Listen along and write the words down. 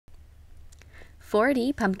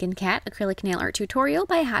4D Pumpkin Cat Acrylic Nail Art Tutorial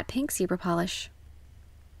by Hotpinkzebrapolish.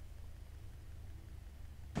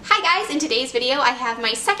 Hi guys, in today's video I have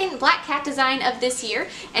my second black cat design of this year,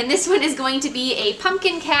 and this one is going to be a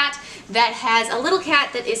pumpkin cat that has a little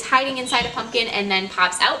cat that is hiding inside a pumpkin and then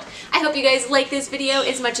pops out. I hope you guys like this video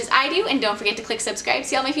as much as I do, and don't forget to click subscribe to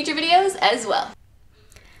see all my future videos as well.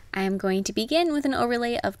 I am going to begin with an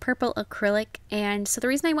overlay of purple acrylic, and so the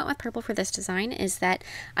reason I went with purple for this design is that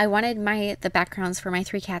I wanted the backgrounds for my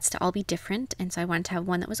three cats to all be different, and so I wanted to have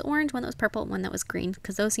one that was orange, one that was purple, and one that was green,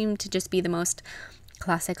 because those seem to just be the most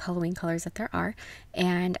classic Halloween colors that there are.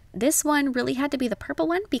 And this one really had to be the purple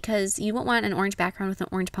one because you won't want an orange background with an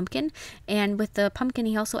orange pumpkin, and with the pumpkin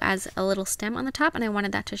he also has a little stem on the top, and I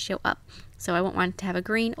wanted that to show up, so I won't want to have a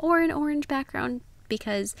green or an orange background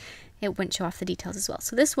because it wouldn't show off the details as well.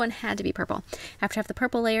 So this one had to be purple. After I have the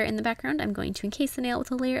purple layer in the background, I'm going to encase the nail with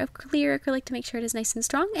a layer of clear acrylic to make sure it is nice and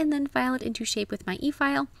strong, and then file it into shape with my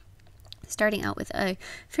e-file, starting out with a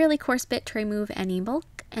fairly coarse bit to remove any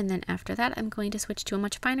bulk, and then after that I'm going to switch to a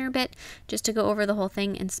much finer bit just to go over the whole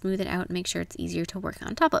thing and smooth it out and make sure it's easier to work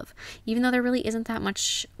on top of. Even though there really isn't that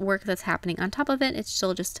much work that's happening on top of it, it's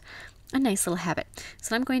still just a nice little habit.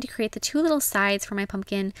 So I'm going to create the two little sides for my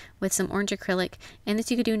pumpkin with some orange acrylic, and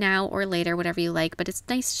this you could do now or later, whatever you like, but it's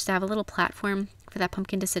nice just to have a little platform for that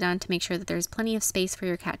pumpkin to sit on to make sure that there's plenty of space for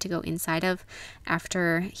your cat to go inside of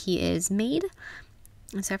after he is made.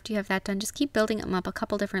 And so after you have that done, just keep building them up a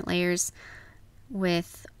couple different layers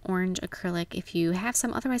with orange acrylic. If you have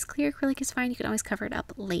some, otherwise clear acrylic is fine. You can always cover it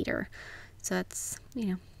up later. So that's,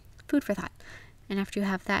 food for thought. And after you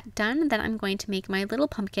have that done, then I'm going to make my little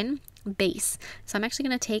pumpkin base. So I'm actually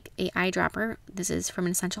going to take a eyedropper. This is from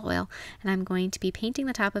an essential oil, and I'm going to be painting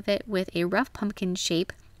the top of it with a rough pumpkin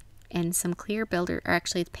shape and some clear builder, or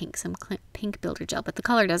actually it's pink, some pink builder gel, but the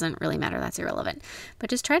color doesn't really matter. That's irrelevant. But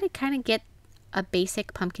just try to kind of get a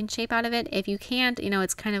basic pumpkin shape out of it. If you can't,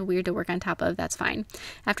 it's kind of weird to work on top of, that's fine.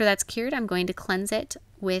 After that's cured, I'm going to cleanse it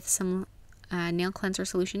with some nail cleanser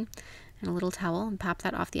solution and a little towel and pop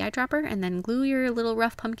that off the eyedropper, and then glue your little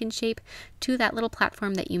rough pumpkin shape to that little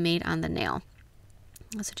platform that you made on the nail.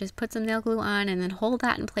 So just put some nail glue on and then hold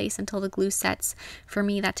that in place until the glue sets. For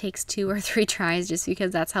me, that takes 2 or 3 tries just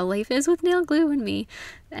because that's how life is with nail glue and me.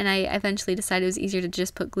 And I eventually decided it was easier to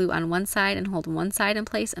just put glue on one side and hold one side in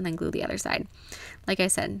place and then glue the other side. Like I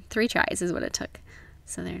said, 3 tries is what it took.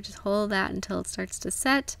 So there, just hold that until it starts to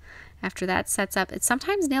set. After that sets up,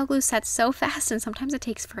 sometimes nail glue sets so fast and sometimes it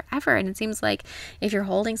takes forever, and it seems like if you're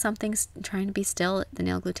holding something trying to be still, the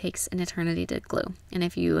nail glue takes an eternity to glue. And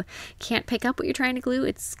if you can't pick up what you're trying to glue,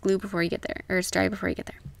 it's glue before you get there, or it's dry before you get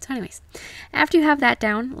there. So anyways, after you have that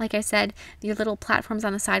down, like I said, your little platforms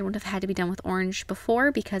on the side wouldn't have had to be done with orange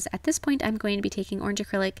before, because at this point I'm going to be taking orange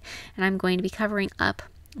acrylic and I'm going to be covering up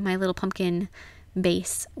my little pumpkin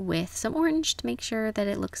base with some orange to make sure that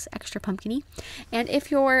it looks extra pumpkin-y. And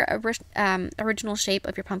if your original shape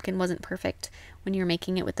of your pumpkin wasn't perfect when you're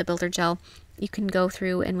making it with the builder gel, you can go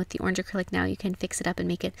through and with the orange acrylic now you can fix it up and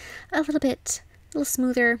make it a little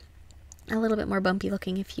smoother, a little bit more bumpy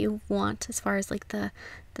looking if you want, as far as like the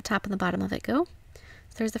top and the bottom of it go.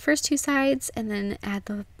 So there's the first 2 sides, and then add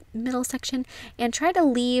the middle section, and try to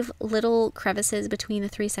leave little crevices between the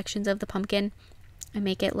 3 sections of the pumpkin and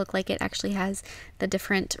make it look like it actually has the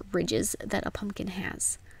different ridges that a pumpkin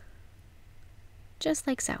has. Just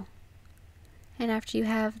like so. And after you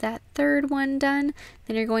have that 3rd one done,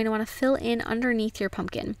 then you're going to want to fill in underneath your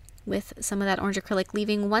pumpkin with some of that orange acrylic,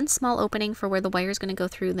 leaving one small opening for where the wire is going to go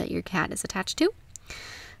through that your cat is attached to.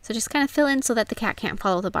 So just kind of fill in so that the cat can't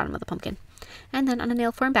follow the bottom of the pumpkin. And then on a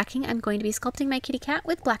nail form backing, I'm going to be sculpting my kitty cat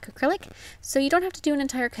with black acrylic. So you don't have to do an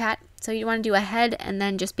entire cat. So you want to do a head and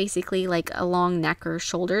then just basically like a long neck or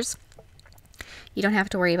shoulders. You don't have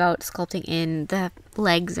to worry about sculpting in the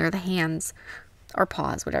legs or the hands or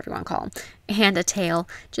paws, whatever you want to call them, and a tail.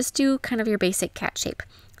 Just do kind of your basic cat shape.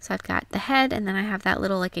 So I've got the head, and then I have that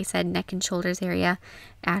little, like I said, neck and shoulders area.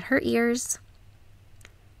 Add her ears,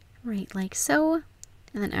 right like so.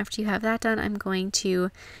 And then after you have that done, I'm going to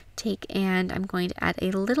I'm going to add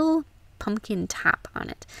a little pumpkin top on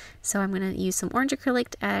it. So I'm going to use some orange acrylic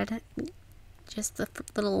to add just the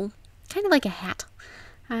little, kind of like a hat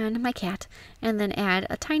on my cat, and then add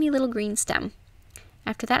a tiny little green stem.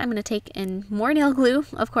 After that, I'm going to take in more nail glue,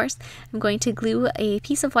 of course. I'm going to glue a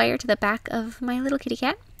piece of wire to the back of my little kitty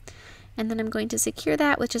cat, and then I'm going to secure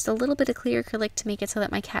that with just a little bit of clear acrylic to make it so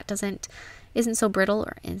that my cat isn't so brittle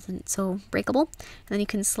or isn't so breakable. And then you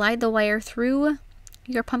can slide the wire through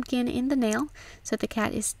your pumpkin in the nail so that the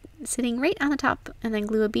cat is sitting right on the top, and then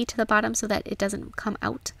glue a bead to the bottom so that it doesn't come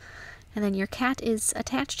out and then your cat is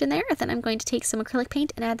attached in there. Then I'm going to take some acrylic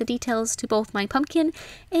paint and add the details to both my pumpkin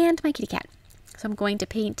and my kitty cat. So I'm going to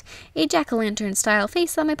paint a jack-o'-lantern style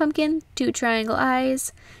face on my pumpkin, 2 triangle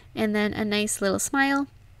eyes, and then a nice little smile.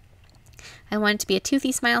 I want it to be a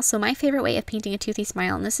toothy smile, so my favorite way of painting a toothy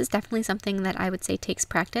smile, and this is definitely something that I would say takes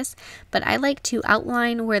practice, but I like to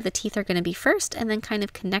outline where the teeth are going to be first and then kind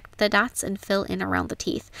of connect the dots and fill in around the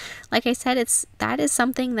teeth. Like I said, that is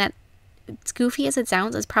something that, as goofy as it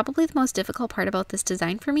sounds, is probably the most difficult part about this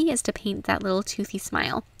design for me, is to paint that little toothy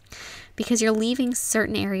smile, because you're leaving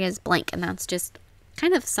certain areas blank, and that's just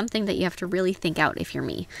kind of something that you have to really think out if you're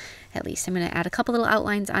me. At least I'm going to add a couple little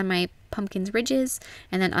outlines on my pumpkin's ridges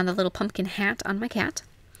and then on the little pumpkin hat on my cat.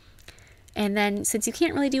 And then, since you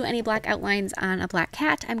can't really do any black outlines on a black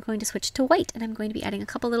cat, I'm going to switch to white, and I'm going to be adding a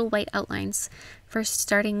couple little white outlines. First,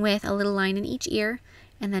 starting with a little line in each ear,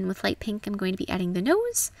 and then with light pink I'm going to be adding the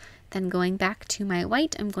nose. Then going back to my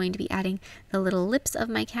white, I'm going to be adding the little lips of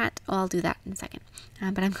my cat. Oh, I'll do that in a second.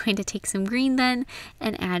 But I'm going to take some green then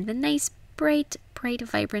and add the nice bright,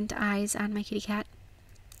 vibrant eyes on my kitty cat.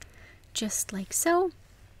 Just like so.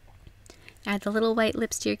 Add the little white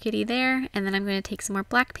lips to your kitty there, and then I'm going to take some more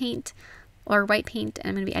black paint or white paint, and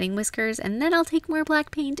I'm going to be adding whiskers, and then I'll take more black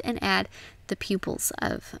paint and add the pupils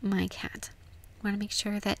of my cat. I want to make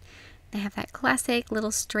sure that they have that classic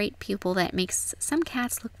little straight pupil that makes some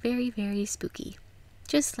cats look very, very spooky.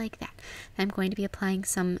 Just like that. I'm going to be applying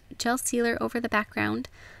some gel sealer over the background,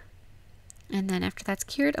 and then after that's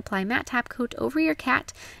cured, apply matte top coat over your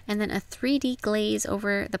cat, and then a 3D glaze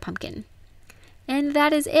over the pumpkin. And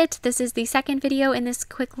that is it. This is the second video in this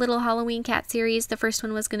quick little Halloween cat series. The first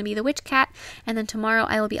one was going to be the witch cat, and then tomorrow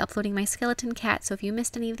I will be uploading my skeleton cat, so if you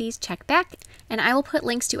missed any of these, check back. And I will put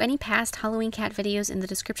links to any past Halloween cat videos in the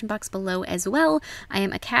description box below as well. I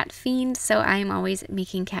am a cat fiend, so I am always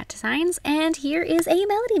making cat designs, and here is a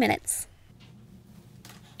Melody Minutes.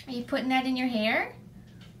 Are you putting that in your hair?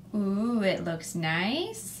 Ooh, it looks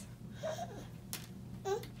nice.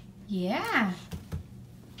 Yeah.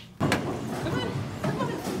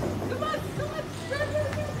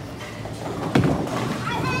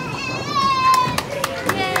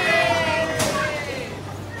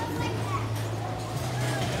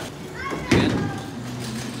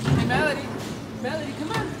 Melody,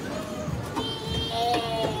 come on.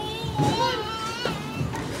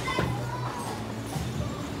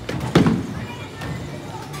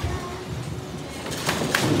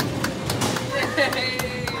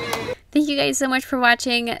 Thank you guys so much for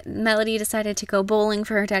watching. Melody decided to go bowling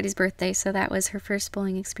for her daddy's birthday, so that was her first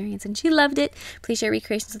bowling experience, and she loved it. Please share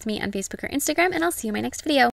recreations with me on Facebook or Instagram, and I'll see you in my next video.